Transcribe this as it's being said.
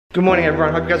Good morning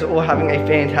everyone, hope you guys are all having a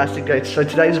fantastic day. So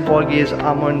today's vlog is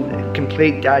I'm on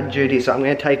complete dad duty. So I'm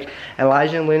going to take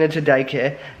Elijah and Luna to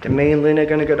daycare. Then me and Luna are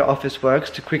going to go to Office Works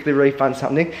to quickly refund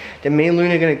something. Then me and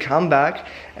Luna are going to come back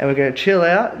and we're going to chill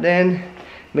out. Then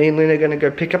me and Luna are going to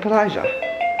go pick up Elijah.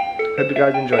 Hope you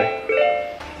guys enjoy.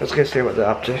 Let's go see what they're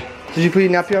up to. Did you put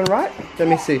your nappy on right? Let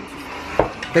me see.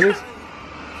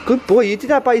 Good boy, you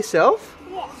did that by yourself?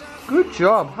 Yes. Good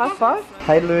job, high five.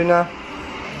 Hey Luna.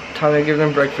 Time to give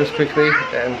them breakfast quickly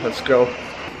and let's go.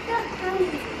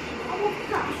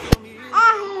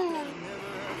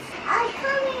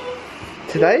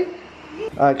 Today?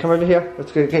 Alright, come over here.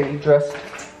 Let's go get you dressed.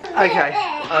 Okay,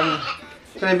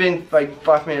 it's only been like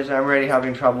 5 minutes and I'm already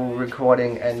having trouble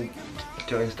recording and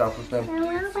doing stuff with them.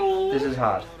 This is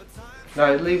hard.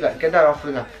 No, leave that. Get that off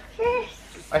Luna.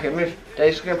 Okay, move.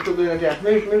 Daddy's gonna put Luna down.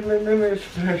 Move.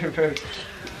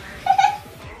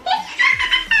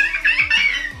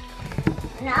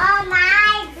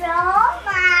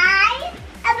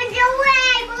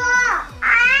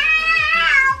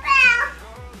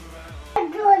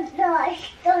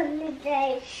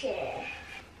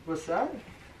 What's that?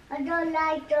 I don't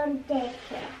like daycare.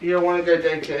 You don't want to go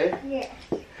daycare? Yes.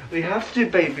 We have to,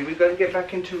 baby. We've got to get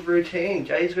back into routine.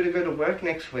 Jay's got to go to work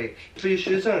next week. Put your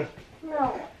shoes on.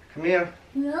 No. Come here.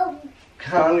 No.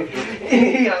 Come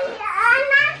here.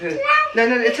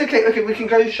 No, it's okay. Okay, we can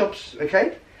go to shops,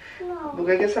 okay? No. We'll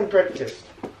go get some breakfast.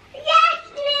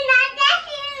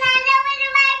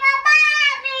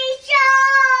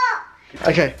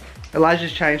 Okay,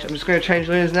 Elijah's changed. I'm just going to change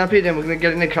Luna's nappy, then we're going to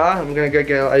get in the car and we're going to go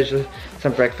get Elijah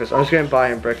some breakfast. I'm just going to buy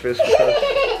him breakfast because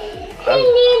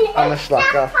I'm a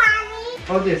slacker.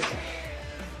 Hold this.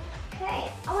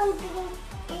 Okay, I want to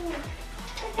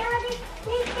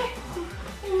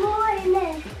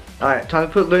in. Alright, time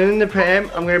to put Luna in the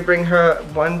pram. I'm going to bring her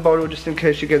one bottle just in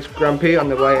case she gets grumpy on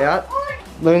the way out.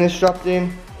 Luna's strapped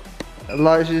in.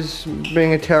 Elijah's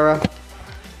being a terror.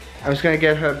 I'm just going to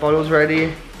get her bottles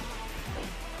ready.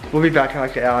 We'll be back in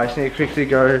like an hour. I just need to quickly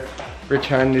go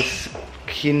return this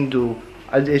Kindle.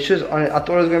 It's just, I thought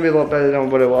it was going to be a lot better than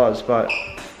what it was, but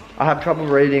I have trouble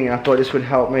reading and I thought this would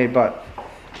help me, but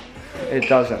it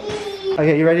doesn't.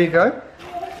 Okay, you ready to go?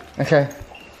 Okay.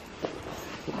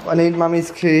 I need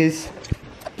Mummy's keys.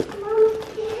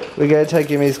 We're going to take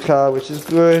Jimmy's car, which is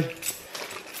good.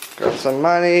 Got some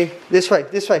money. This way.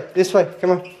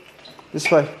 Come on.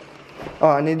 This way. Oh,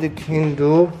 I need the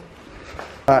Kindle.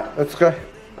 Alright, let's go.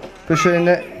 Push it in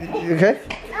there. Okay?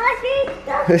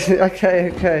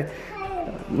 Okay.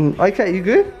 Okay, you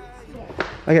good?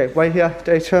 Okay, wait here.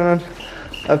 Day turn on.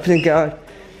 Open and go.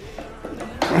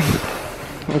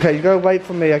 Okay, you gotta wait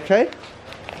for me, okay?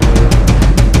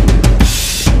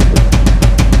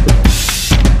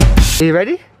 Are you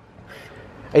ready?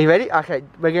 Are you ready? Okay,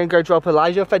 we're gonna go drop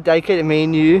Elijah off at daycare and me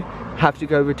and you have to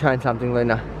go return something,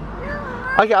 Luna.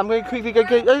 Okay, I'm gonna quickly go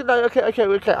get. Okay.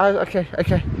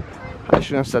 I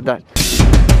shouldn't have said that.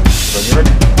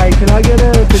 Hey, can I get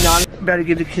a banana? About to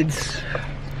give the kids.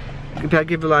 About to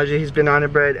give Elijah his banana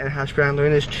bread and hash brown.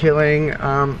 Luna's chilling.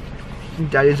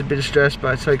 Daddy's a bit stressed,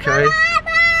 but it's okay.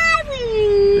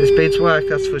 This beats work,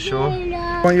 that's for sure.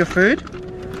 Want your food?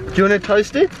 Do you want to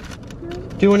toast it?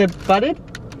 Do you want it buttered?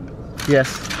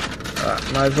 Yes. Alright,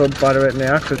 might as well butter it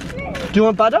now. Do you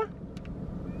want butter?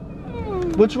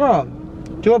 What's wrong?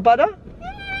 Do you want butter?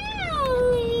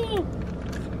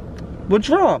 What's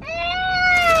wrong?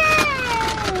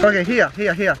 Okay, here.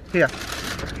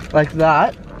 Like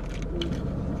that.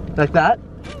 Like that.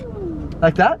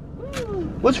 Like that.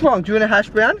 What's wrong? Do you want a hash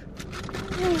brown?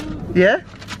 Yeah?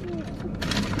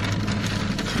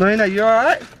 Luna, you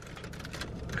alright?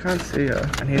 I can't see her.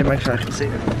 I need to make sure I can see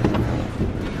her.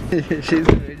 She's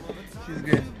good. She's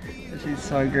good. She's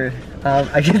so good.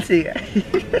 I can see her.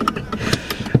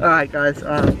 Alright guys,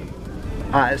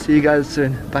 alright, see you guys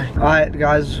soon. Bye. Alright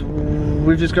guys,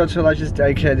 we've just got to Elijah's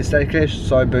daycare. This daycare is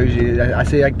so bougie. I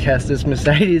see like Teslas,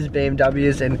 Mercedes,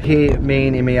 BMWs, and here me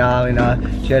and Emmy are in our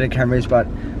Toyota Camrys, but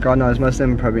God knows most of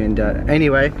them are probably in debt.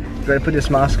 Anyway, we've got to put this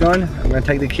mask on. I'm going to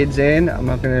take the kids in. I'm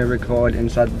not going to record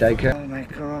inside the daycare. Oh my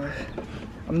God.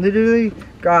 I'm literally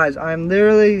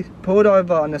pulled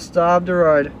over on the star of the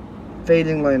road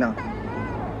feeding Luna.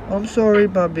 I'm sorry,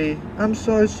 Bubby. I'm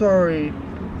so sorry.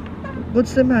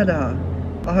 What's the matter?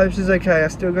 I hope she's okay. I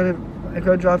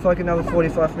gotta drive for like another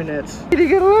 45 minutes. Need to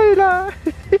get Luna!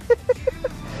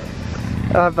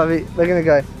 Alright, Bubby, we're gonna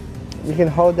go. You can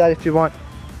hold that if you want.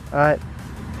 Alright.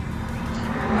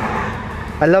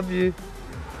 I love you.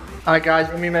 Alright guys,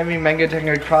 Emmy made me mango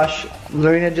tango crush.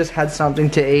 Luna just had something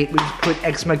to eat. We just put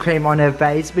eczema cream on her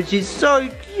face, but she's so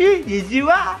cute. Yes you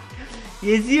are.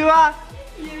 Yes you are.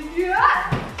 Yes you are.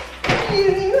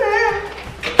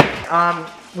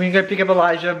 We can go pick up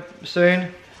Elijah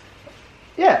soon.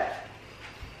 Yeah.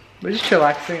 We're just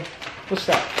chillaxing. What's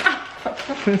that?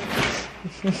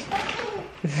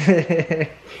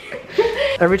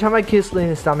 Every time I kiss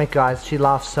Luna's stomach, guys, she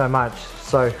laughs so much.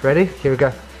 So, ready? Here we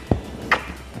go.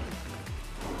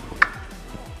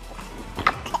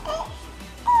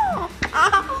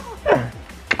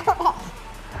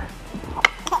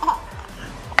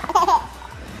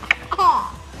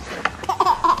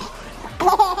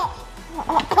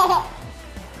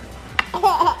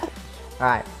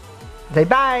 Alright. Say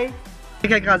bye!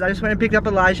 Okay guys, I just went and picked up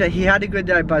Elijah. He had a good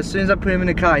day, but as soon as I put him in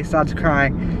the car, he starts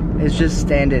crying. It's just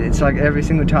standard. It's like every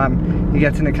single time he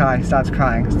gets in the car, he starts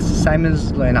crying. It's the same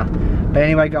as Luna. But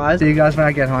anyway guys, see you guys when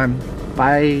I get home.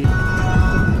 Bye!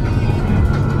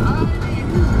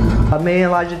 Me and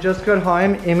Elijah just got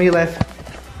home. Emmy left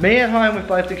me at home with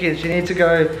both the kids. She needs to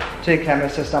go to the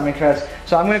chemist, her stomach hurts.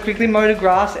 So I'm going to quickly mow the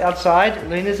grass outside.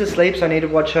 Luna's asleep, so I need to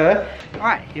watch her.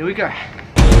 Alright, here we go.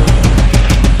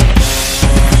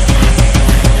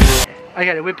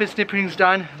 Okay, the whippersnippering's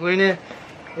done. Luna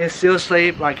is still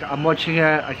asleep, like I'm watching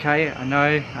her. Okay, I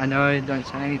know, don't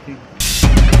say anything.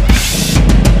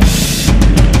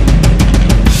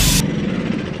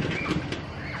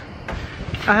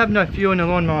 I have no fuel in the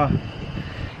lawnmower.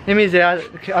 Emmy's out,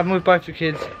 I've moved both the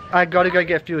kids. I gotta go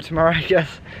get fuel tomorrow, I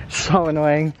guess. So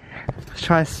annoying. Let's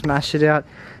try and smash it out.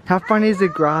 How funny is the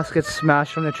grass gets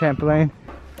smashed from the trampoline?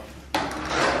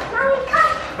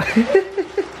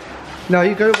 No,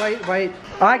 you gotta wait.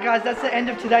 Alright guys, that's the end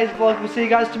of today's vlog. We'll see you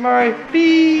guys tomorrow.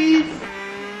 Peace!